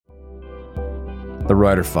The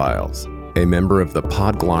Writer Files, a member of the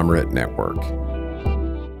Podglomerate Network.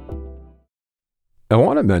 I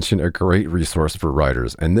want to mention a great resource for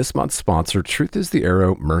writers, and this month's sponsor, Truth is the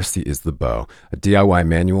Arrow, Mercy is the Bow, a DIY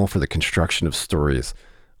manual for the construction of stories.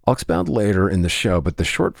 I'll expound later in the show, but the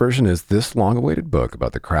short version is this long-awaited book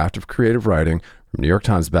about the craft of creative writing from New York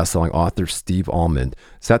Times bestselling author Steve Almond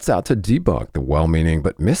sets out to debunk the well-meaning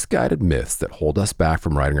but misguided myths that hold us back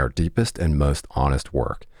from writing our deepest and most honest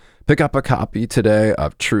work. Pick up a copy today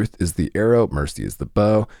of Truth is the Arrow, Mercy is the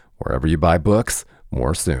Bow, wherever you buy books.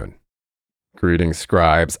 More soon. Greetings,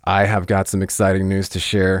 scribes. I have got some exciting news to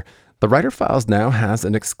share. The Writer Files now has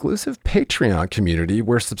an exclusive Patreon community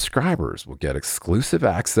where subscribers will get exclusive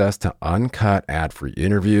access to uncut ad-free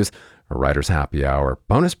interviews, a writer's happy hour,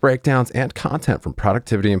 bonus breakdowns, and content from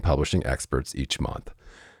productivity and publishing experts each month.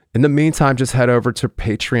 In the meantime, just head over to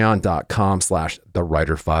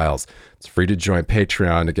patreon.com/thewriterfiles. It's free to join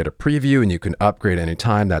Patreon to get a preview, and you can upgrade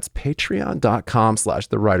anytime. That's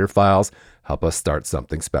patreon.com/thewriterfiles. Help us start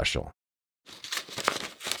something special.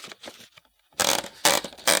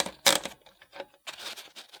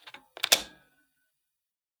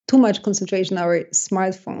 Too much concentration on our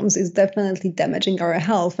smartphones is definitely damaging our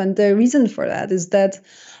health. And the reason for that is that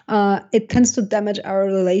it tends to damage our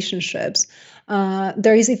relationships.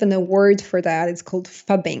 There is even a word for that. It's called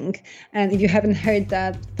phubbing. And if you haven't heard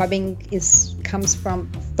that, phubbing comes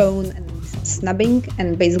from phone and snubbing.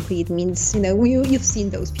 And basically it means, you've seen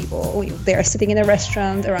those people. They are sitting in a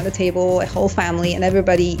restaurant around a table, a whole family, and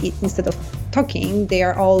everybody, instead of talking, they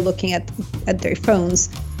are all looking at their phones.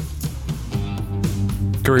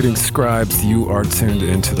 Greetings, scribes. You are tuned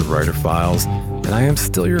into the Writer Files, and I am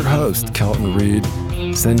still your host, Kelton Reed,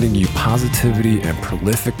 sending you positivity and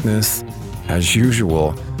prolificness, as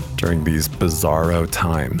usual, during these bizarro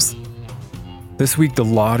times. This week, the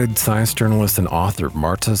lauded science journalist and author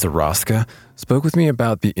Marta Zaraska spoke with me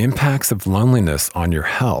about the impacts of loneliness on your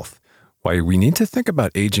health, why we need to think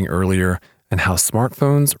about aging earlier, and how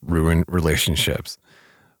smartphones ruin relationships.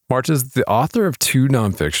 Marta is the author of 2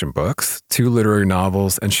 nonfiction books, 2 literary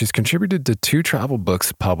novels, and she's contributed to 2 travel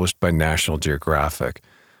books published by National Geographic.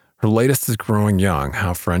 Her latest is Growing Young,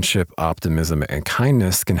 How Friendship, Optimism, and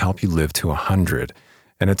Kindness Can Help You Live to 100.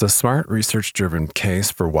 And it's a smart, research-driven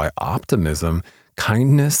case for why optimism,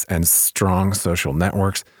 kindness, and strong social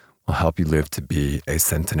networks will help you live to be a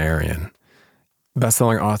centenarian.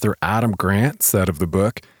 Bestselling author Adam Grant said of the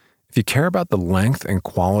book, "If you care about the length and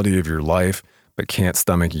quality of your life, but can't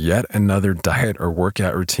stomach yet another diet or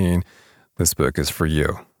workout routine, this book is for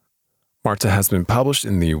you." Marta has been published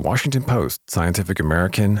in the Washington Post, Scientific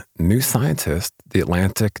American, New Scientist, The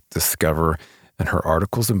Atlantic, Discover, and her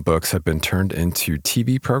articles and books have been turned into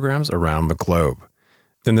TV programs around the globe.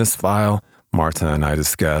 In this file, Marta and I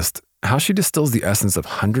discussed how she distills the essence of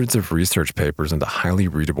hundreds of research papers into highly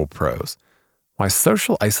readable prose, why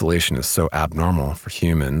social isolation is so abnormal for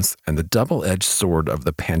humans, and the double-edged sword of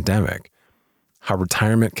the pandemic, how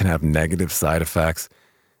retirement can have negative side effects,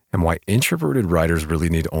 and why introverted writers really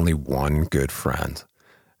need only one good friend.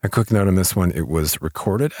 A quick note on this one, it was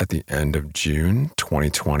recorded at the end of June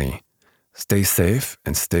 2020. Stay safe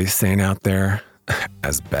and stay sane out there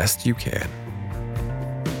as best you can.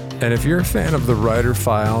 And if you're a fan of the Writer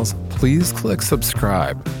Files, please click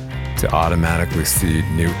subscribe to automatically see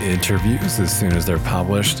new interviews as soon as they're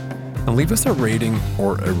published, and leave us a rating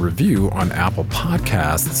or a review on Apple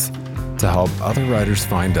Podcasts to help other writers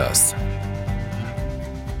find us.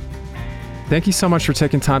 Thank you so much for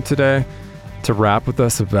taking time today to rap with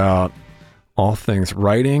us about all things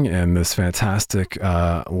writing and this fantastic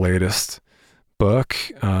latest book.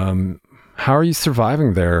 How are you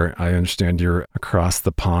surviving there? I understand you're across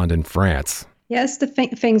the pond in France. Yes,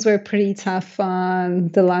 things were pretty tough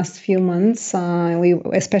the last few months.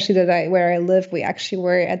 Especially where I live, we actually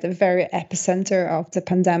were at the very epicenter of the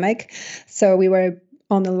pandemic. So we were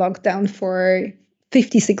on a lockdown for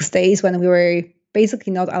 56 days when we were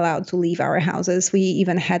basically not allowed to leave our houses. We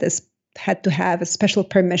even had to have a special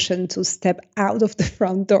permission to step out of the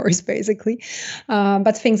front doors, basically.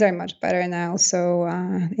 But things are much better now. So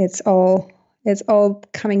it's all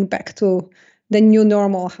coming back to the new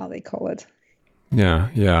normal, how they call it. Yeah.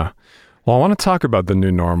 Well, I want to talk about the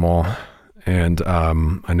new normal. And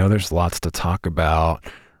I know there's lots to talk about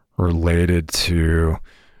related to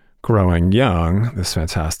Growing Young, this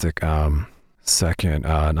fantastic second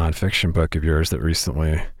nonfiction book of yours that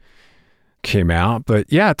recently came out.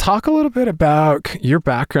 But yeah, talk a little bit about your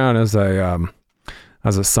background as a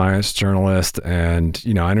science journalist. And,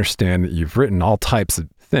 I understand that you've written all types of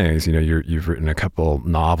things. You've written a couple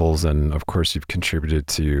novels, and of course you've contributed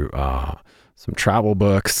to some travel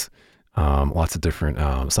books. lots of different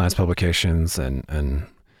science publications and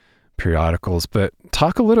periodicals. But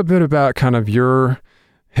talk a little bit about kind of your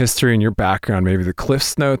history and your background, maybe the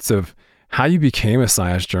Cliff's Notes of how you became a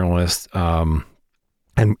science journalist,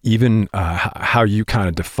 and even how you kind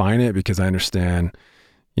of define it, because I understand,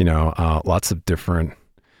 there are lots of different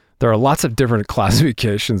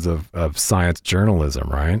classifications of science journalism,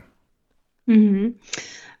 right? Mm-hmm.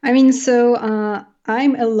 I mean, so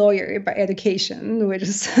I'm a lawyer by education, which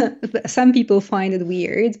is some people find it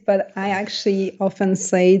weird, but I actually often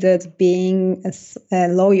say that being a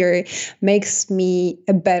lawyer makes me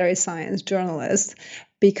a better science journalist,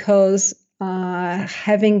 because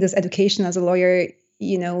having this education as a lawyer,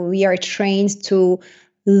 we are trained to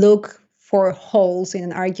look for holes in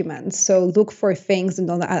an argument. So look for things that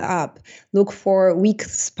don't add up, look for weak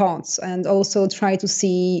spots, and also try to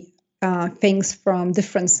see things from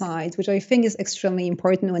different sides, which I think is extremely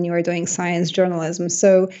important when you are doing science journalism.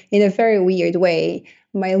 So in a very weird way,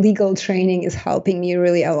 my legal training is helping me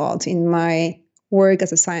really a lot in my work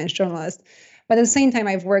as a science journalist. But at the same time,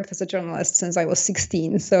 I've worked as a journalist since I was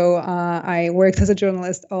 16. So I worked as a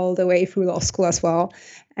journalist all the way through law school as well.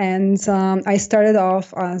 And I started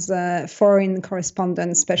off as a foreign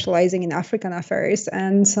correspondent specializing in African affairs.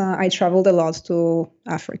 And I traveled a lot to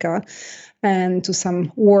Africa and to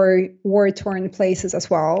some war-torn places as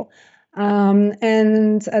well.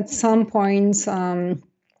 And at some point,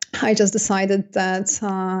 I just decided that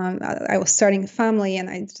I was starting a family, and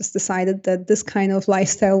I just decided that this kind of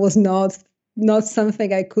lifestyle was not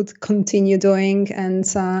something I could continue doing, and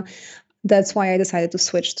that's why I decided to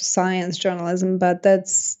switch to science journalism. But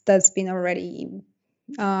that's been already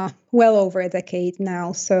well over a decade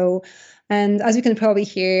now. So, and as you can probably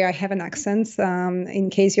hear, I have an accent. In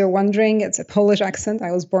case you're wondering, it's a Polish accent.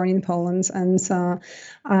 I was born in Poland, and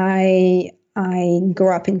I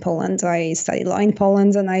grew up in Poland. I studied law in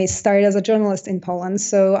Poland, and I started as a journalist in Poland.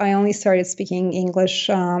 So I only started speaking English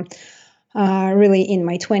really in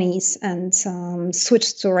my 20s, and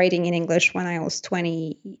switched to writing in English when I was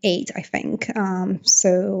 28, I think.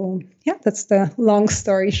 So yeah, that's the long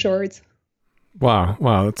story short. Wow,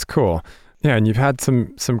 that's cool. Yeah, and you've had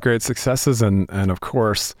some great successes, and of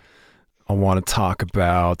course, I want to talk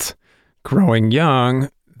about Growing Young,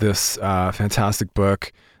 this fantastic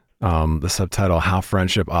book, the subtitle, How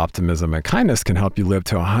Friendship, Optimism, and Kindness Can Help You Live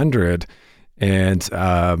to 100. And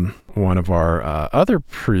one of our other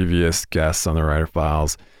previous guests on the Writer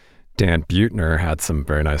Files, Dan Buettner, had some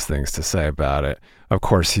very nice things to say about it. Of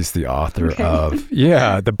course, he's the author of,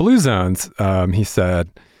 The Blue Zones. He said,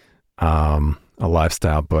 a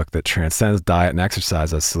lifestyle book that transcends diet and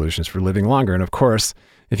exercise as solutions for living longer. And of course,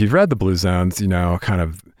 if you've read The Blue Zones, kind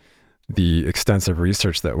of the extensive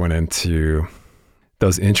research that went into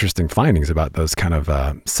those interesting findings about those kind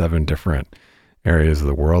of 7 different areas of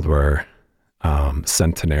the world where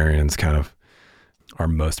centenarians kind of are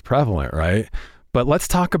most prevalent, right? But let's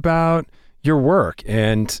talk about your work.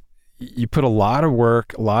 And you put a lot of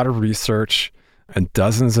work, a lot of research, and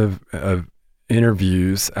dozens of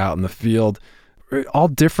interviews out in the field, all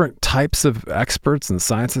different types of experts and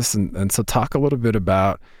scientists. And so talk a little bit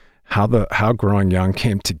about how Growing Young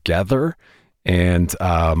came together. And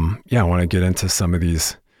I want to get into some of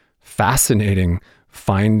these fascinating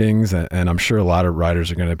findings. And I'm sure a lot of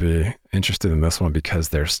writers are going to be interested in this one, because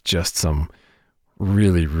there's just some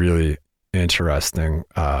really, really interesting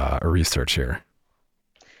research here.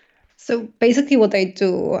 So basically, what I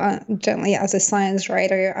do generally as a science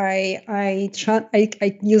writer, I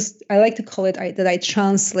like to call it that I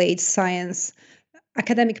translate science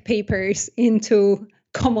academic papers into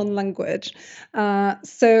common language.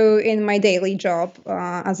 So in my daily job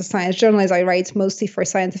as a science journalist, I write mostly for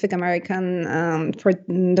Scientific American, for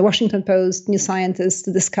the Washington Post, New Scientist,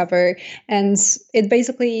 to Discover. And it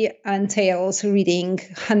basically entails reading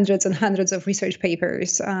hundreds and hundreds of research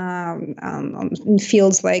papers in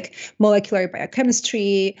fields like molecular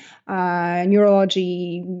biochemistry,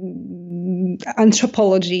 neurology,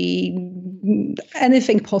 anthropology,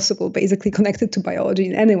 anything possible, basically connected to biology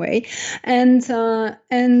in any way.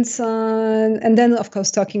 And then, of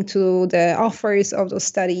course, talking to the authors of those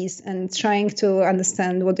studies and trying to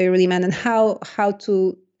understand what they really meant and how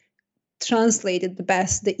to translate it the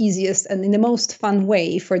best, the easiest, and in the most fun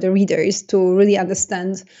way for the readers to really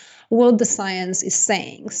understand what the science is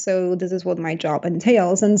saying. So this is what my job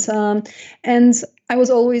entails. And I was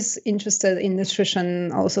always interested in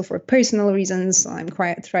nutrition also for personal reasons. I'm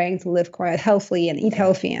trying to live quite healthily and eat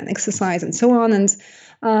healthy and exercise and so on. And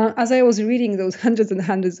as I was reading those hundreds and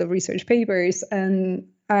hundreds of research papers, and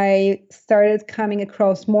I started coming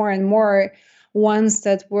across more and more ones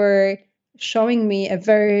that were showing me a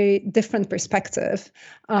very different perspective,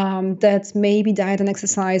 that maybe diet and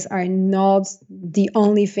exercise are not the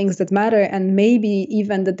only things that matter, and maybe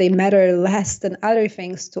even that they matter less than other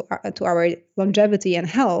things to our longevity and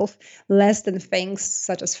health, less than things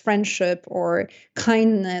such as friendship or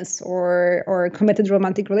kindness or committed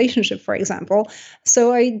romantic relationship, for example.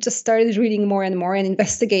 So I just started reading more and more and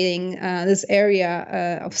investigating this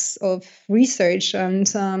area of research.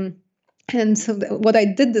 And so what I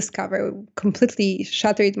did discover completely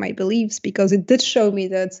shattered my beliefs, because it did show me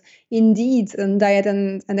that indeed diet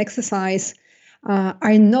and exercise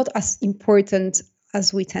are not as important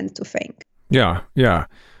as we tend to think. Yeah,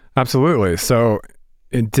 absolutely. So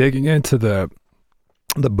in digging into the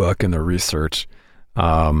book and the research,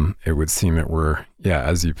 it would seem that we're,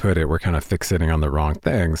 as you put it, we're kind of fixating on the wrong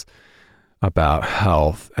things about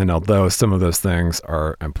health. And although some of those things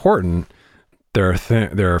are important, there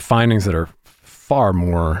are findings that are far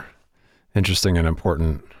more interesting and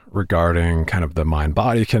important regarding kind of the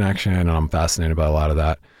mind-body connection, and I'm fascinated by a lot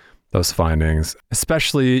of those findings.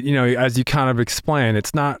 Especially, as you kind of explain,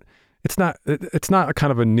 it's not a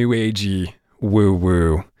kind of a new agey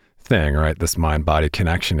woo-woo thing, right? This mind-body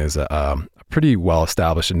connection is a pretty well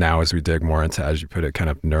established, and now as we dig more into, as you put it, kind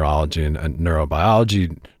of neurology and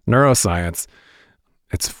neurobiology, neuroscience,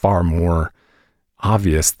 it's far more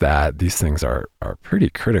obvious that these things are pretty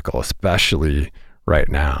critical, especially right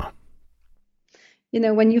now.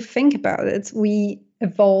 When you think about it, we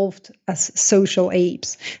evolved as social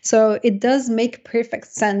apes. So it does make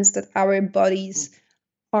perfect sense that our bodies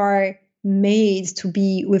are made to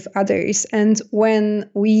be with others. And when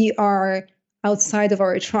we are outside of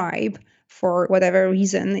our tribe, for whatever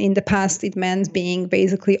reason, in the past, it meant being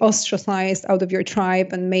basically ostracized out of your tribe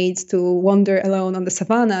and made to wander alone on the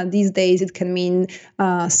savannah. These days, it can mean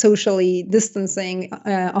socially distancing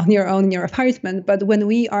on your own in your apartment. But when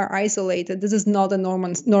we are isolated, this is not a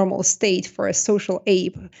normal state for a social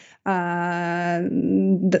ape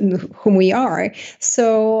whom we are.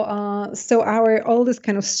 So all this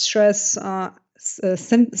kind of stress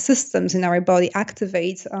systems in our body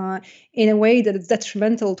activate in a way that is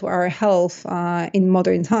detrimental to our health in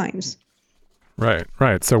modern times. Right.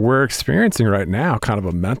 So we're experiencing right now kind of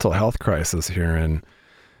a mental health crisis here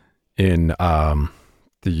in the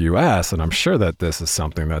U.S., and I'm sure that this is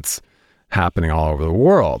something that's happening all over the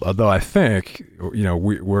world. Although I think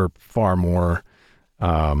we're far more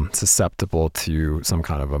susceptible to some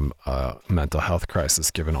kind of a mental health crisis,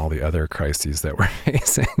 given all the other crises that we're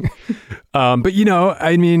facing. But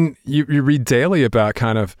you read daily about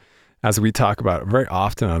kind of, as we talk about very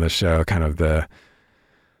often on the show, kind of the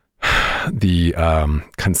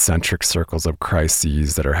concentric circles of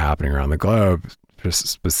crises that are happening around the globe.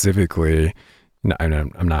 Specifically,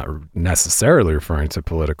 I'm not necessarily referring to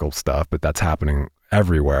political stuff, but that's happening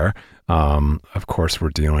everywhere. Of course, we're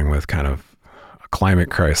dealing with kind of climate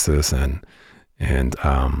crisis and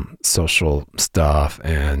social stuff.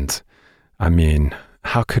 And I mean,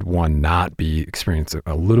 how could one not be experiencing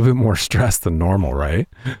a little bit more stress than normal, right?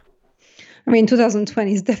 I mean,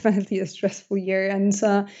 2020 is definitely a stressful year. And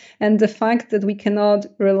the fact that we cannot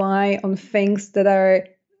rely on things that are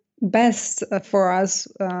best for us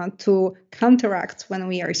to counteract when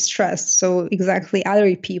we are stressed. So exactly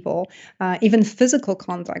other people, even physical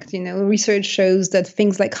contact, research shows that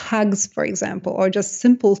things like hugs, for example, or just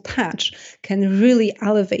simple touch can really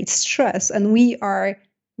elevate stress. And we are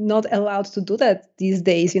not allowed to do that these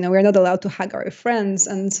days. We're not allowed to hug our friends.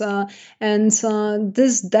 And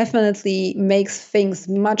this definitely makes things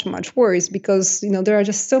much, much worse, because, there are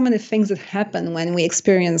just so many things that happen when we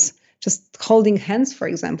experience just holding hands, for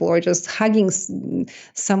example, or just hugging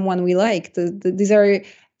someone we like. These are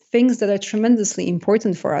things that are tremendously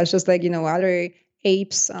important for us, just like, other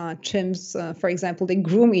apes, chimps, for example, they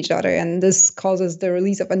groom each other, and this causes the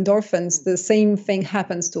release of endorphins. The same thing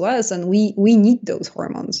happens to us, and we need those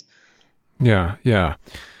hormones. Yeah.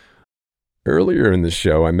 Earlier in the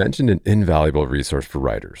show, I mentioned an invaluable resource for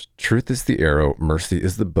writers. Truth is the Arrow, Mercy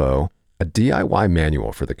is the Bow, a DIY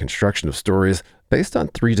manual for the construction of stories based on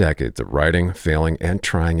 3 decades of writing, failing, and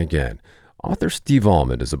trying again. Author Steve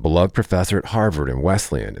Almond is a beloved professor at Harvard and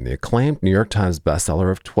Wesleyan and the acclaimed New York Times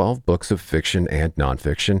bestseller of 12 books of fiction and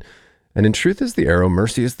nonfiction. And in Truth is the Arrow,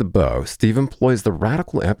 Mercy is the Bow, Steve employs the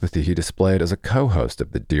radical empathy he displayed as a co-host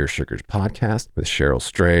of the Dear Sugars podcast with Cheryl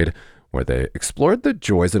Strayed, where they explored the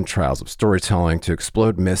joys and trials of storytelling to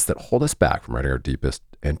explode myths that hold us back from writing our deepest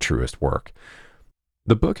and truest work.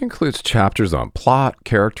 The book includes chapters on plot,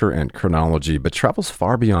 character, and chronology, but travels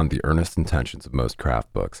far beyond the earnest intentions of most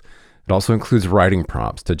craft books. It also includes writing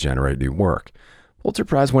prompts to generate new work. Pulitzer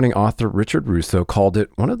Prize-winning author Richard Russo called it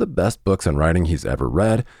one of the best books on writing he's ever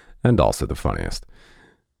read, and also the funniest.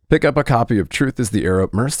 Pick up a copy of Truth is the Arrow,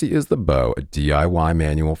 Mercy is the Bow, a DIY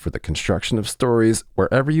manual for the construction of stories,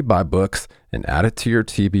 wherever you buy books, and add it to your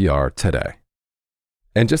TBR today.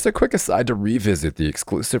 And just a quick aside to revisit the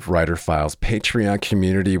exclusive Writer Files Patreon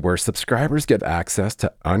community, where subscribers get access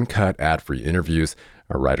to uncut ad-free interviews,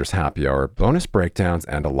 a writer's happy hour, bonus breakdowns,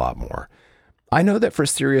 and a lot more. I know that for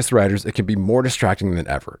serious writers, it can be more distracting than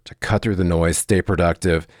ever to cut through the noise, stay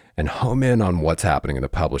productive, and home in on what's happening in the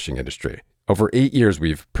publishing industry. Over 8 years,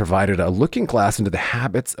 we've provided a looking glass into the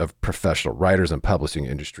habits of professional writers and publishing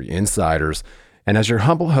industry insiders. And as your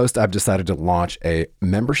humble host, I've decided to launch a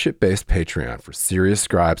membership-based Patreon for serious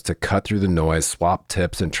scribes to cut through the noise, swap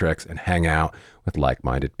tips and tricks, and hang out with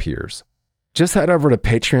like-minded peers. Just head over to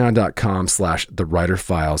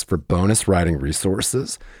patreon.com/thewriterfiles for bonus writing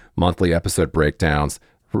resources, monthly episode breakdowns,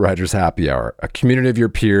 writer's happy hour, a community of your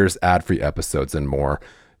peers, ad-free episodes, and more.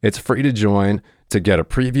 It's free to join, to get a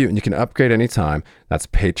preview, and you can upgrade anytime. That's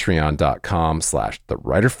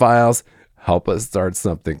patreon.com/thewriterfiles. Help us start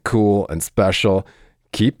something cool and special.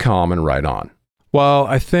 Keep calm and write on. Well,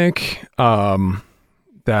 I think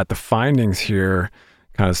that the findings here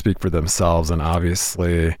kind of speak for themselves, and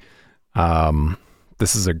obviously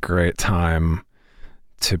this is a great time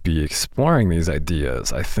to be exploring these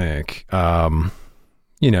ideas. I think, the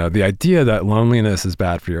idea that loneliness is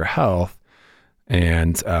bad for your health,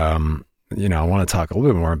 and I want to talk a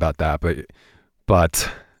little bit more about that, but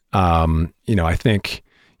I think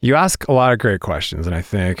you ask a lot of great questions, and I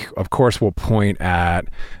think, of course, we'll point at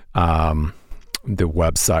the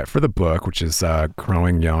website for the book, which is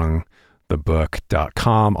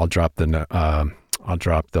growingyoungthebook.com. I'll drop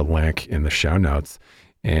the link in the show notes,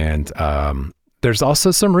 and there's also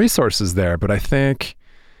some resources there. But I think,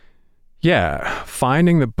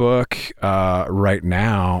 finding the book right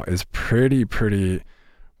now is pretty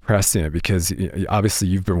prescient, because obviously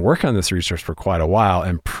you've been working on this research for quite a while,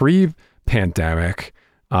 and pre-pandemic.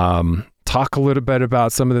 Talk a little bit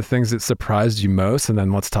about some of the things that surprised you most, and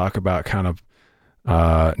then let's talk about kind of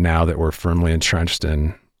now that we're firmly entrenched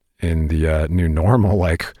in the new normal,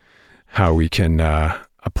 like how we can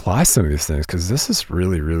apply some of these things, because this is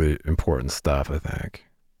really, really important stuff, I think.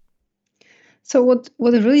 So what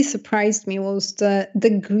really surprised me was the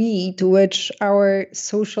degree to which our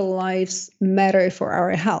social lives matter for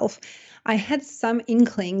our health. I had some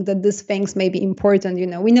inkling that these things may be important.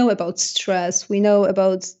 We know about stress. We know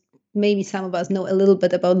about, maybe some of us know a little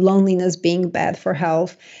bit about loneliness being bad for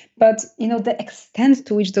health. But, the extent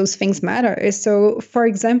to which those things matter. So, for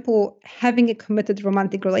example, having a committed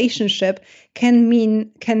romantic relationship can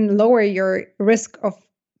lower your risk of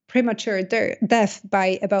premature death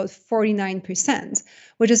by about 49%,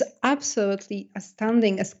 which is absolutely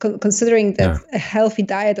astounding, as considering that a healthy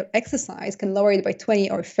diet or exercise can lower it by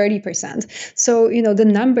 20 or 30%. So, the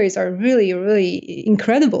numbers are really, really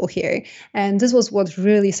incredible here. And this was what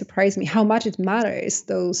really surprised me, how much it matters,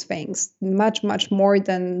 those things, much, much more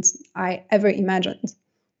than I ever imagined.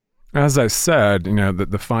 As I said,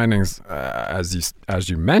 the findings, as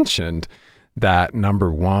you mentioned, that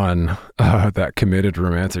number one, that committed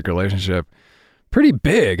romantic relationship, pretty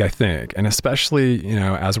big, I think. And especially,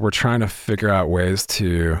 as we're trying to figure out ways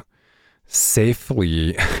to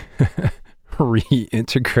safely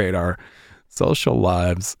reintegrate our social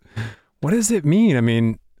lives, what does it mean? I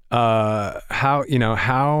mean, what are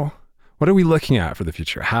we looking at for the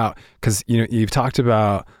future? Because, you've talked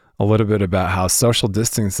about a little bit about how social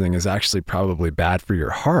distancing is actually probably bad for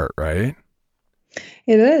your heart, right?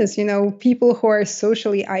 It is. People who are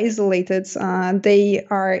socially isolated, they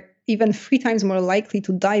are even 3 times more likely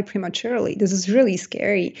to die prematurely. This is really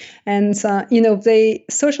scary. And, the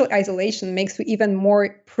social isolation makes you even more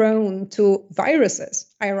prone to viruses,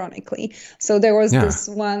 ironically. So there was this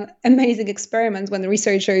one amazing experiment when the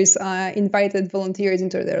researchers invited volunteers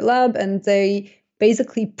into their lab, and they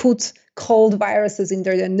basically put cold viruses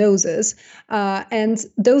into their noses. And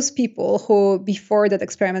those people who, before that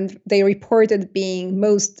experiment, they reported being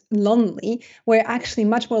most lonely, were actually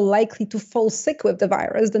much more likely to fall sick with the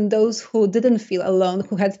virus than those who didn't feel alone,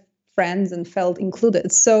 who had friends and felt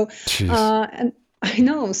included. So, and I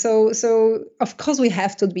know. So of course we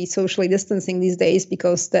have to be socially distancing these days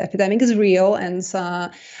because the epidemic is real, and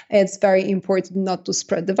it's very important not to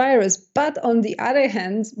spread the virus. But on the other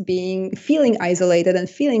hand, feeling isolated and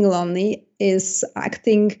feeling lonely is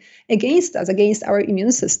acting against us, against our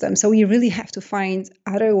immune system. So we really have to find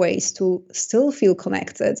other ways to still feel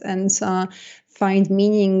connected and find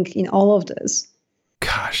meaning in all of this.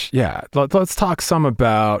 Gosh, yeah. Let's talk some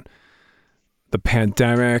about the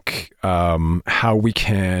pandemic, how we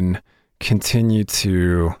can continue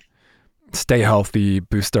to, stay healthy,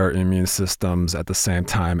 boost our immune systems at the same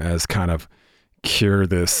time as kind of cure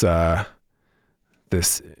this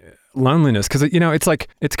this loneliness. Because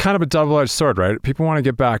it's kind of a double-edged sword, right? People want to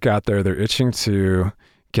get back out there; they're itching to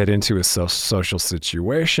get into a social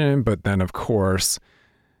situation, but then of course,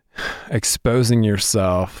 exposing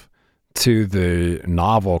yourself to the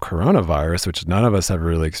novel coronavirus, which none of us have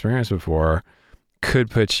really experienced before, could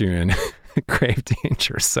put you in grave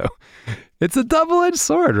danger. So it's a double-edged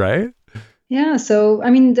sword, right? Yeah. So, I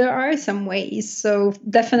mean, there are some ways. So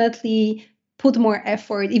definitely put more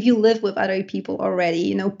effort. If you live with other people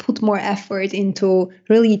already, put more effort into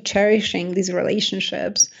really cherishing these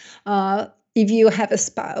relationships. If you have a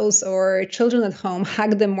spouse or children at home,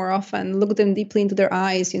 hug them more often, look them deeply into their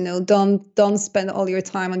eyes, don't spend all your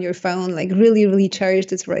time on your phone, like really, really cherish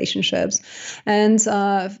these relationships. And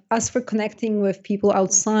as for connecting with people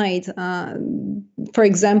outside, for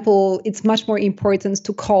example, it's much more important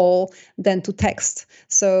to call than to text.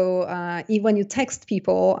 So when you text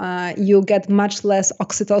people, you get much less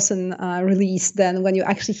oxytocin release than when you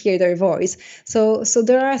actually hear their voice. So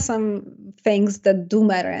there are some things that do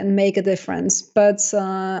matter and make a difference. But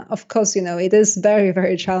of course, it is very,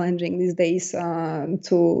 very challenging these days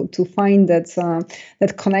to find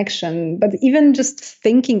that connection. But even just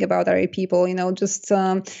thinking about other people, just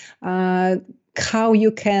how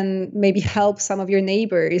you can maybe help some of your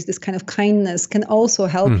neighbors, this kind of kindness can also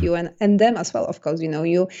help you and them as well. Of course,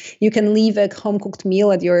 you can leave a home cooked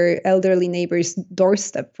meal at your elderly neighbor's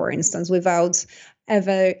doorstep, for instance, without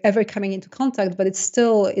ever coming into contact, but it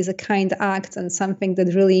still is a kind act and something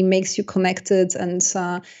that really makes you connected and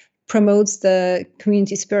promotes the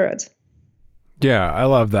community spirit. Yeah, I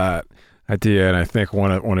love that idea, and I think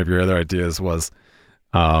one of your other ideas was,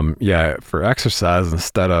 for exercise,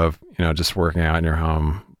 instead of just working out in your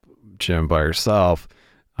home gym by yourself,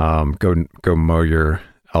 go mow your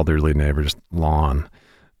elderly neighbor's lawn,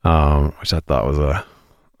 which I thought was a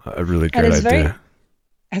really good idea.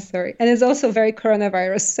 Sorry. And it's also very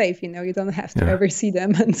coronavirus safe. You don't have to ever see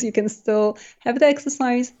them, and you can still have the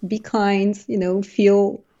exercise, be kind,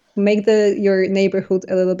 make your neighborhood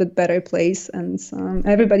a little bit better place, and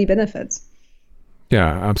everybody benefits. Yeah,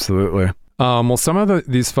 absolutely. Well, some of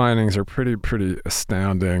these findings are pretty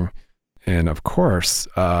astounding. And of course,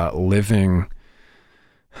 living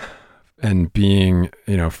and being,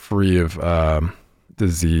 free of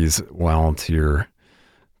disease well into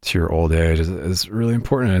your old age is really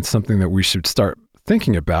important. And it's something that we should start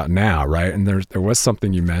thinking about now, right? And there was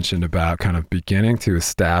something you mentioned about kind of beginning to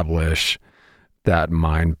establish that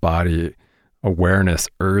mind-body awareness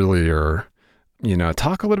earlier.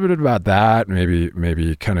 Talk a little bit about that.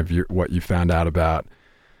 Maybe kind of what you found out about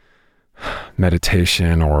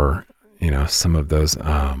meditation, or some of those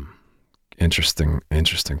interesting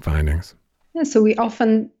findings. Yeah. So we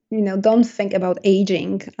often don't think about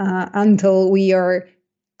aging until we are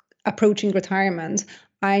approaching retirement.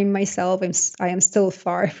 I myself I am still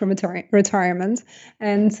far from retirement,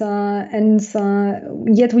 and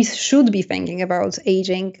yet we should be thinking about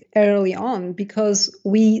aging early on, because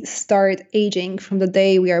we start aging from the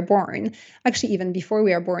day we are born. Actually, even before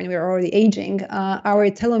we are born, we are already aging.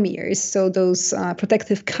 Our telomeres, so those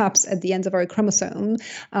protective caps at the ends of our chromosome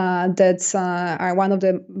that are one of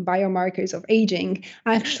the biomarkers of aging,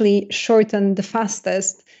 actually shorten the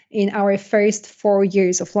fastest in our first 4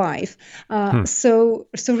 years of life. So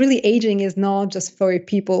really aging is not just for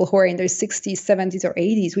people who are in their 60s, 70s, or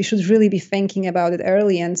 80s. We should really be thinking about it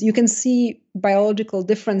early. And you can see biological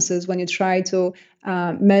differences when you try to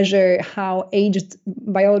measure how aged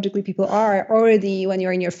biologically people are already when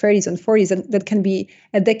you're in your 30s and 40s. And that can be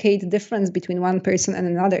a decade difference between one person and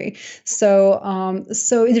another. So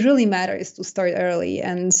it really matters to start early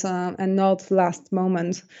and not last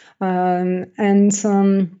moment.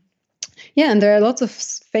 And there are lots of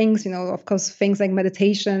things, of course, things like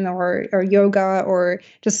meditation or yoga or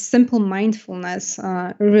just simple mindfulness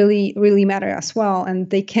really, really matter as well. And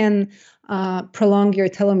they can prolong your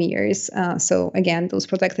telomeres. So again, those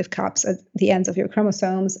protective caps at the ends of your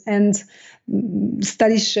chromosomes. And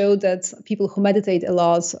studies show that people who meditate a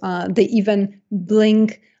lot, they even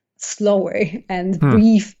blink slower and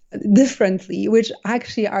breathe differently, which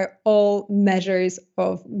actually are all measures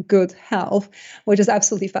of good health, which is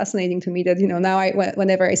absolutely fascinating to me that, now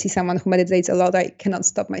whenever I see someone who meditates a lot, I cannot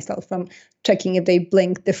stop myself from checking if they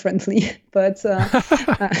blink differently. But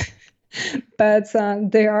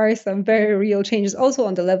there are some very real changes also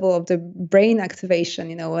on the level of the brain activation,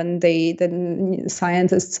 when the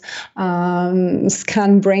scientists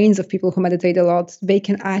scan brains of people who meditate a lot, they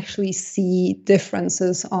can actually see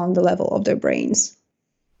differences on the level of their brains.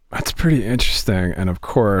 That's pretty interesting. And of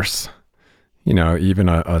course, even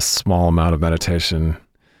a small amount of meditation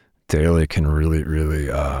daily can really, really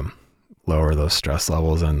lower those stress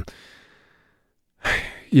levels. And,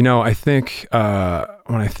 I think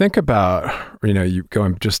when I think about, you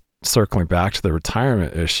going, just circling back to the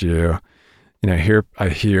retirement issue, I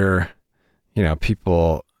hear,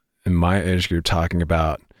 people in my age group talking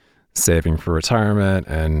about saving for retirement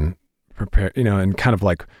and prepare, and kind of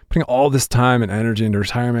like putting all this time and energy into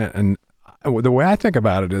retirement. And the way I think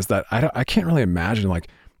about it is that I can't really imagine like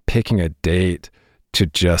picking a date to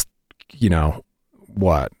just,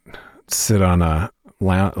 sit on a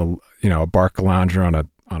bark lounger on a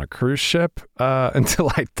cruise ship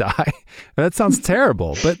until I die. That sounds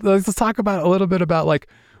terrible. But let's talk about a little bit about like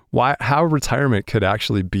how retirement could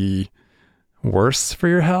actually be worse for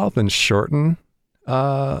your health and shorten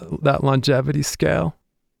that longevity scale.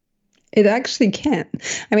 It actually can.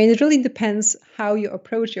 I mean, it really depends how you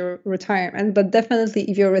approach your retirement, but definitely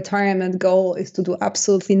if your retirement goal is to do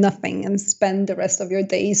absolutely nothing and spend the rest of your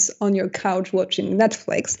days on your couch watching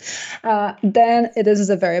Netflix, then it is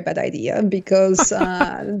a very bad idea because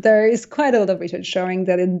there is quite a lot of research showing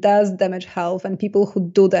that it does damage health, and people who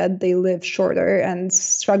do that, they live shorter and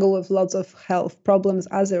struggle with lots of health problems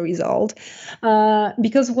as a result.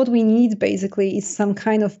 Because what we need basically is some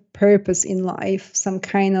kind of purpose in life, some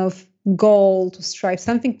kind of goal to strive,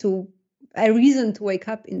 a reason to wake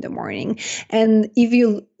up in the morning. And if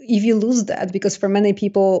you lose that, because for many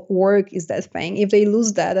people work is that thing, if they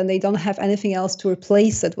lose that and they don't have anything else to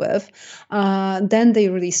replace it with, then they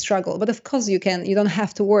really struggle. But of course you don't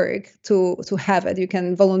have to work to have it. You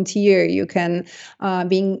can volunteer, you can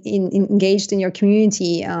be engaged in your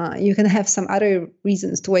community, you can have some other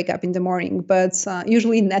reasons to wake up in the morning, but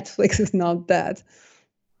usually Netflix is not that.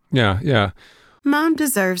 Yeah. Mom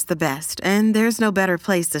deserves the best, and there's no better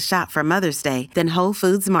place to shop for Mother's Day than Whole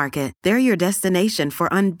Foods Market. They're your destination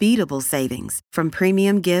for unbeatable savings, from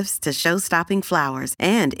premium gifts to show-stopping flowers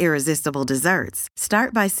and irresistible desserts.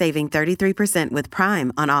 Start by saving 33% with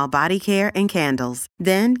Prime on all body care and candles.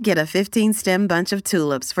 Then get a 15-stem bunch of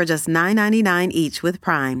tulips for just $9.99 each with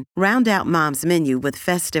Prime. Round out Mom's menu with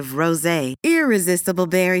festive rosé, irresistible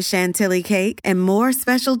berry chantilly cake, and more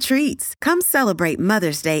special treats. Come celebrate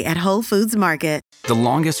Mother's Day at Whole Foods Market. The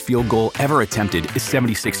longest field goal ever attempted is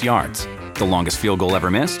 76 yards. The longest field goal ever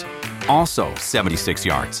missed? Also 76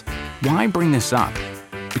 yards. Why bring this up?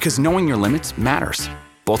 Because knowing your limits matters,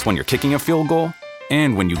 both when you're kicking a field goal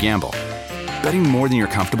and when you gamble. Betting more than you're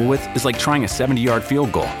comfortable with is like trying a 70-yard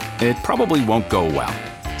field goal. It probably won't go well.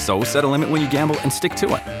 So set a limit when you gamble and stick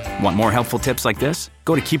to it. Want more helpful tips like this?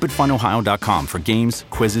 Go to keepitfunohio.com for games,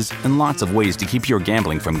 quizzes, and lots of ways to keep your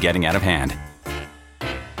gambling from getting out of hand.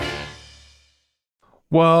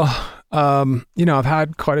 Well, I've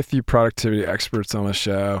had quite a few productivity experts on the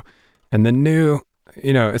show, and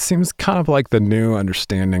it seems kind of like the new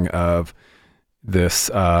understanding of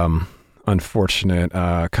this unfortunate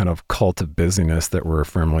kind of cult of busyness that we're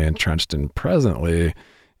firmly entrenched in presently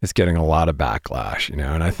is getting a lot of backlash,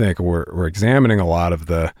 and I think we're examining a lot of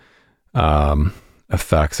the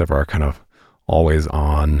effects of our kind of always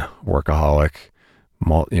on workaholic,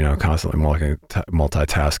 constantly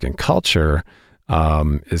multitasking culture.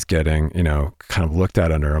 Is getting, kind of looked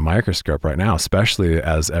at under a microscope right now, especially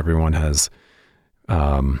as everyone has,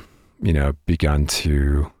 begun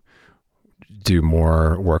to do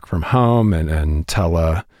more work from home and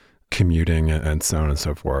telecommuting and so on and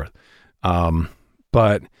so forth.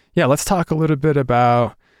 But yeah, let's talk a little bit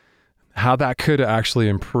about how that could actually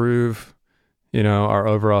improve, our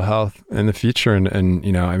overall health in the future. And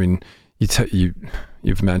you've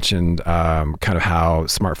mentioned kind of how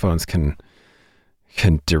smartphones can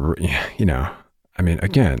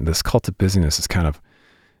again, this cult of busyness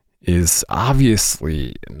is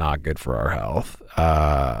obviously not good for our health.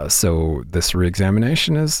 So this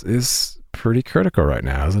reexamination is pretty critical right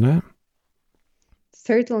now, isn't it?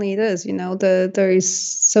 Certainly it is. There is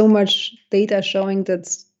so much data showing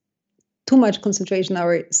that too much concentration on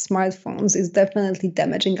our smartphones is definitely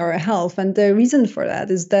damaging our health. And the reason for that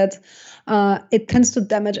is that it tends to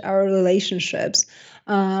damage our relationships.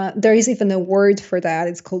 There is even a word for that.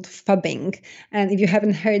 It's called phubbing. And if you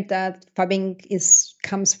haven't heard that, phubbing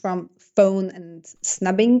comes from phone and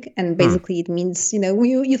snubbing. And basically it means,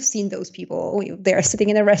 you've seen those people. They are sitting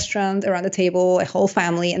in a restaurant around a table, a whole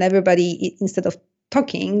family, and everybody, instead of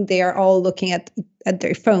talking, they are all looking at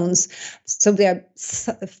their phones. So they are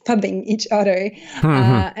phubbing each other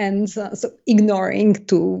and so ignoring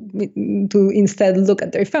to instead look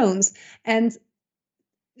at their phones. And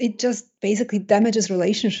it just basically damages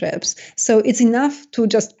relationships. So it's enough to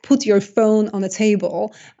just put your phone on the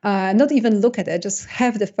table, not even look at it, just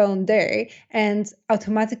have the phone there, and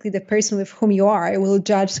automatically the person with whom you are will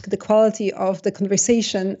judge the quality of the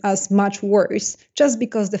conversation as much worse just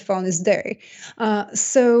because the phone is there.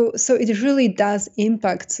 So it really does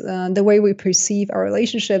impact the way we perceive our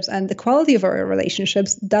relationships, and the quality of our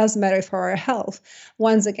relationships does matter for our health.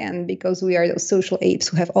 Once again, because we are those social apes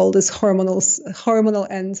who have all this hormonal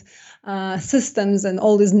and systems and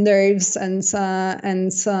all these nerves and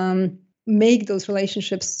make those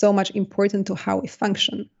relationships so much important to how we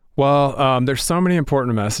function. Well, there's so many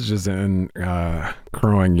important messages in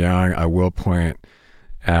Growing Young. I will point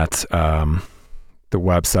at the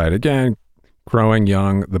website again,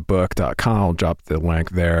 growingyoungthebook.com. I'll drop the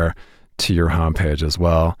link there to your homepage as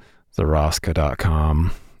well,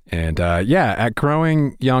 zaraska.com. And at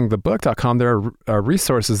growingyoungthebook.com, there are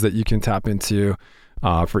resources that you can tap into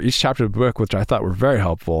for each chapter of the book, which I thought were very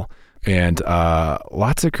helpful, and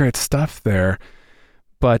lots of great stuff there.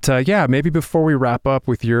 But maybe before we wrap up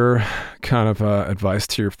with your kind of advice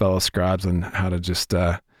to your fellow scribes on how to just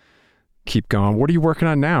keep going, what are you working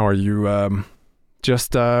on now? Are you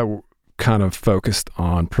just kind of focused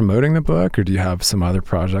on promoting the book, or do you have some other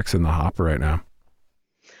projects in the hopper right now?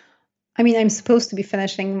 I mean, I'm supposed to be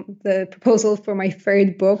finishing the proposal for my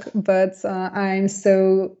third book, but I'm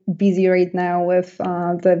so busy right now with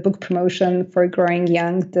the book promotion for Growing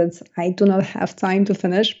Young that I do not have time to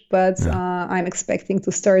finish, but I'm expecting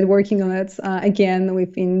to start working on it again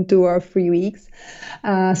within 2 or 3 weeks.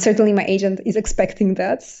 Certainly my agent is expecting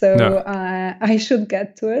that, so I should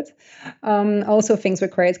get to it. Also, things were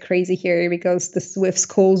quite crazy here because with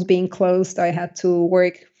schools being closed, I had to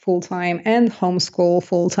work full-time and homeschool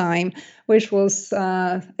full-time, which was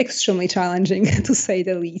extremely challenging to say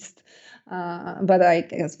the least. But I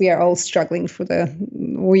guess we are all struggling through the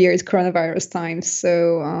weird coronavirus times,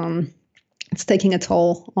 so it's taking a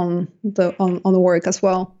toll on the work as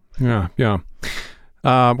well. Yeah.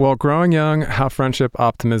 Well, Growing Young, How Friendship,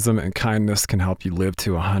 Optimism, and Kindness Can Help You Live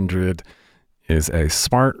to 100 is a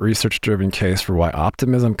smart, research-driven case for why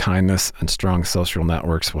optimism, kindness, and strong social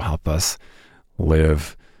networks will help us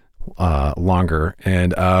live longer.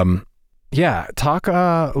 And talk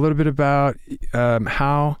a little bit about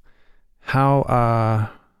how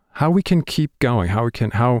we can keep going,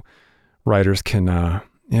 how writers can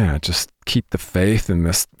just keep the faith in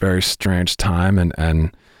this very strange time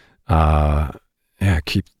and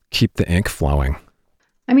keep the ink flowing.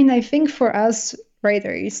 I mean, I think for us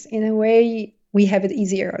writers, in a way, we have it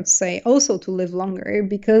easier, I'd say, also to live longer,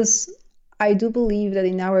 because I do believe that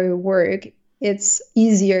in our work, it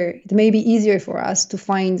may be easier for us to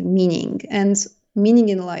find meaning. And meaning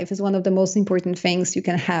in life is one of the most important things you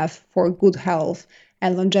can have for good health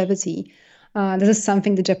and longevity. This is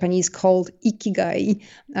something the Japanese called ikigai.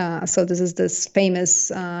 So this is this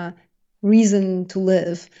famous reason to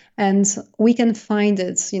live. And we can find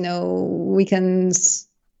it, we can,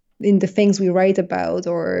 in the things we write about,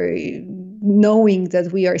 or knowing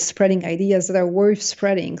that we are spreading ideas that are worth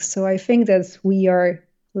spreading. So I think that we are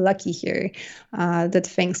lucky here that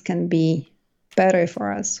things can be better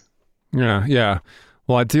for us. Yeah.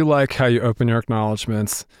 Well, I do like how you open your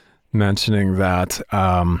acknowledgments mentioning that,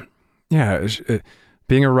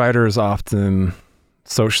 being a writer is often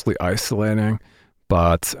socially isolating,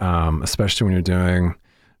 but especially when you're doing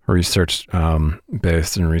research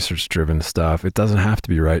based and research driven stuff, it doesn't have to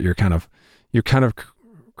be, right. You're kind of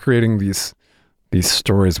creating these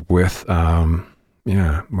stories with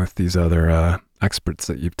these other experts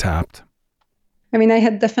that you've tapped. I mean, I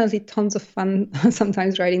had definitely tons of fun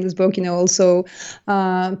sometimes writing this book, also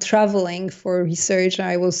traveling for research.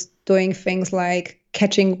 I was doing things like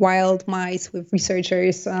catching wild mice with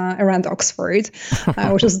researchers around Oxford,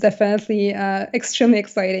 which was definitely extremely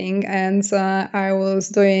exciting. And I was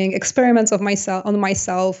doing experiments on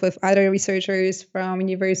myself with other researchers from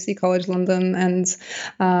University College London, and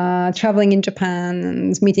traveling in Japan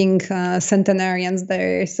and meeting centenarians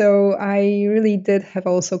there. So I really did have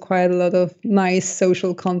also quite a lot of nice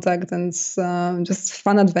social contact and just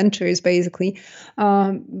fun adventures, basically.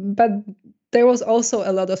 But there was also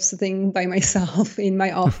a lot of sitting by myself in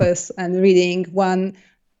my office and reading one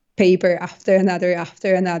paper after another, a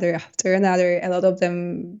lot of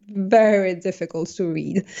them very difficult to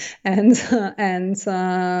read. So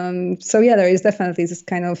there is definitely this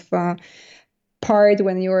kind of part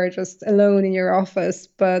when you're just alone in your office,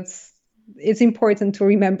 but it's important to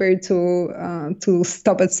remember to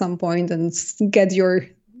stop at some point and get your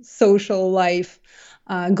social life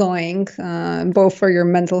going, both for your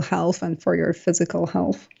mental health and for your physical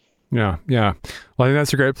health. Yeah. Well, I think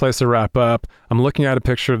that's a great place to wrap up. I'm looking at a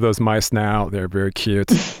picture of those mice now. They're very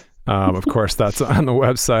cute. Of course, that's on the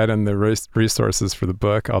website and the resources for the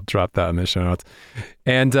book. I'll drop that in the show notes.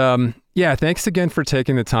 And thanks again for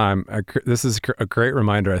taking the time. This is a great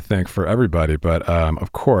reminder, I think, for everybody. But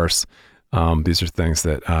of course, these are things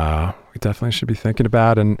that we definitely should be thinking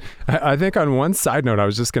about. And I think on one side note, I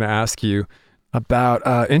was just going to ask you about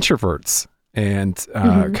introverts and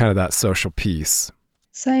kind of that social piece.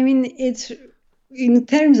 So, I mean, it's in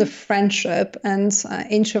terms of friendship and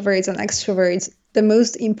introverts and extroverts, the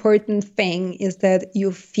most important thing is that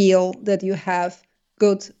you feel that you have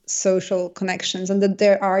good social connections and that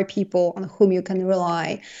there are people on whom you can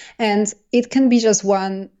rely. And it can be just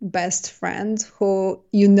one best friend who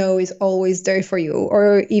you know is always there for you.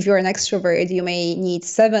 Or if you're an extrovert, you may need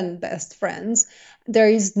 7 best friends. There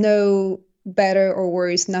is no better or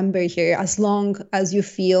worse number here, as long as you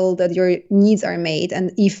feel that your needs are made.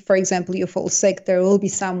 And if, for example, you fall sick, there will be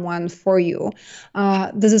someone for you.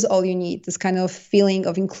 This is all you need, this kind of feeling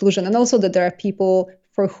of inclusion. And also that there are people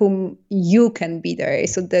for whom you can be there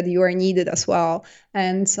so that you are needed as well.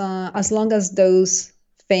 And as long as those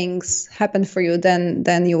things happen for you,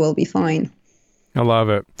 then you will be fine. I love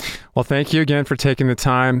it. Well, thank you again for taking the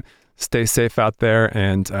time. Stay safe out there,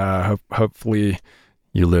 and hopefully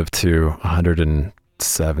you live to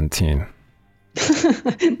 117.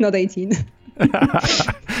 Not 18.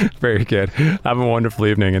 Very good. Have a wonderful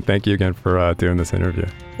evening, and thank you again for doing this interview.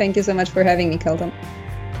 Thank you so much for having me, Kelton.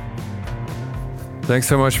 Thanks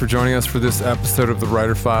so much for joining us for this episode of The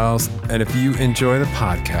Writer Files. And if you enjoy the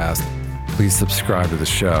podcast, please subscribe to the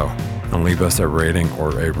show and leave us a rating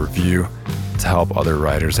or a review to help other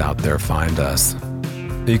writers out there find us.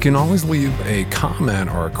 You can always leave a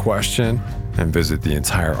comment or a question and visit the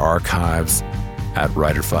entire archives at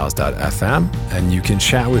writerfiles.fm. And you can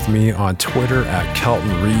chat with me on Twitter at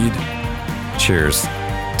Kelton Reed. Cheers.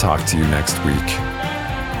 Talk to you next week.